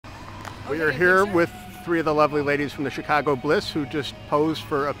We are here with three of the lovely ladies from the Chicago Bliss who just posed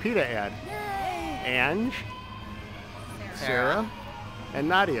for a PETA ad. Yay. Ange, Sarah, and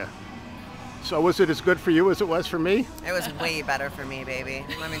Nadia. So was it as good for you as it was for me? It was way better for me, baby.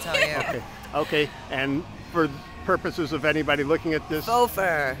 Let me tell you. Okay. Okay. And for purposes of anybody looking at this, faux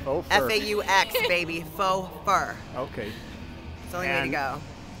fur. Faux fur. F-A-U-X, baby. Faux fur. Okay. It's the only way to go.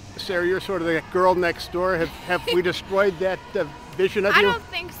 Sarah, you're sort of the girl next door. Have we destroyed that vision of you? I don't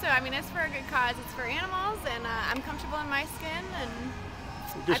think so. I mean, it's for a good cause. It's for animals, and I'm comfortable in my skin, and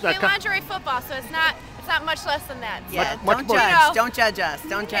just I play lingerie football, so it's not much less than that. Yeah, much don't judge. Don't judge us.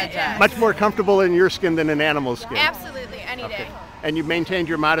 Don't judge us. Much more comfortable in your skin than an animal's skin. Absolutely, any day. And you maintained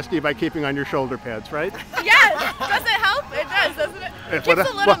your modesty by keeping on your shoulder pads, right? Yes. Does it help? It does, doesn't it? It keeps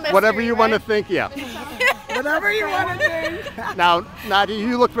a little mystery, whatever you want to right? think, yeah. Whatever you want to think. Now, Nadia,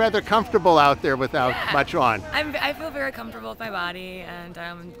 you look rather comfortable out there without much on. I feel very comfortable with my body, and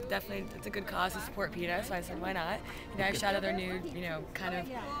definitely it's a good cause to support PETA, so I said, why not? You know, I've shot other new, kind of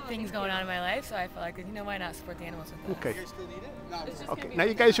things going on in my life, so I feel like, why not support the animals with this? Okay. Okay. Now,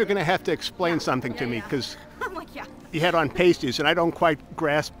 you guys are going to have to explain something to me, because you had on pasties, and I don't quite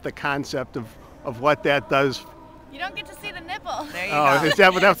grasp the concept of what that does. You don't get to see the nipple. There you go. Is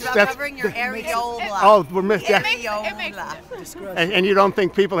that what that's covering your areola. Oh, it makes it. And you don't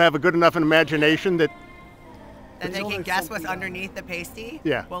think people have a good enough imagination that they can guess what's underneath the pasty?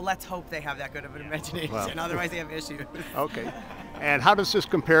 Yeah. Well, let's hope they have that good of an imagination. Well. Otherwise, they have issues. Okay. And how does this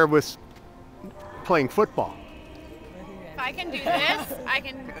compare with playing football? If I can do this, I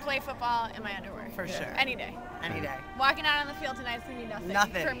can play football in my underwear. For sure. Any day. Any day. Walking out on the field tonight is going to be nothing.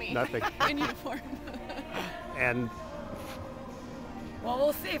 Nothing. For me. Nothing. In uniform. And well,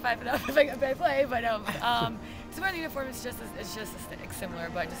 we'll see if I play, but some of the uniform is just similar,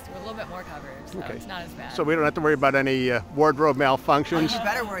 but just a little bit more coverage, so it's not as bad. So we don't have to worry about any wardrobe malfunctions. You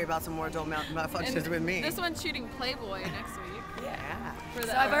better worry about some wardrobe malfunctions with me. This one's shooting Playboy next week. Yeah.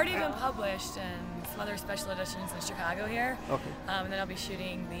 So I've already been published in some other special editions in Chicago here. Okay. And then I'll be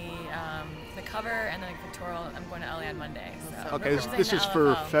shooting the cover and then the pictorial. I'm going to LA on Monday. So Okay, this is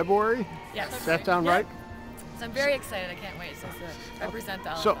for February? Yes. Does that sound right? So I'm very excited. I can't wait to represent the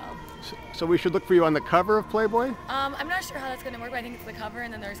LFL. So we should look for you on the cover of Playboy? I'm not sure how that's going to work, but I think it's the cover,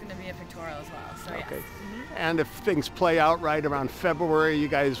 and then there's going to be a pictorial as well. So okay. Yes. And if things play out right around February, you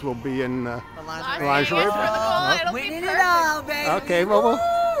guys will be in the lingerie. It'll be Winning it all, baby. Okay, well,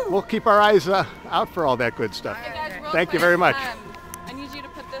 we'll keep our eyes out for all that good stuff. Hey guys, Thank you very much.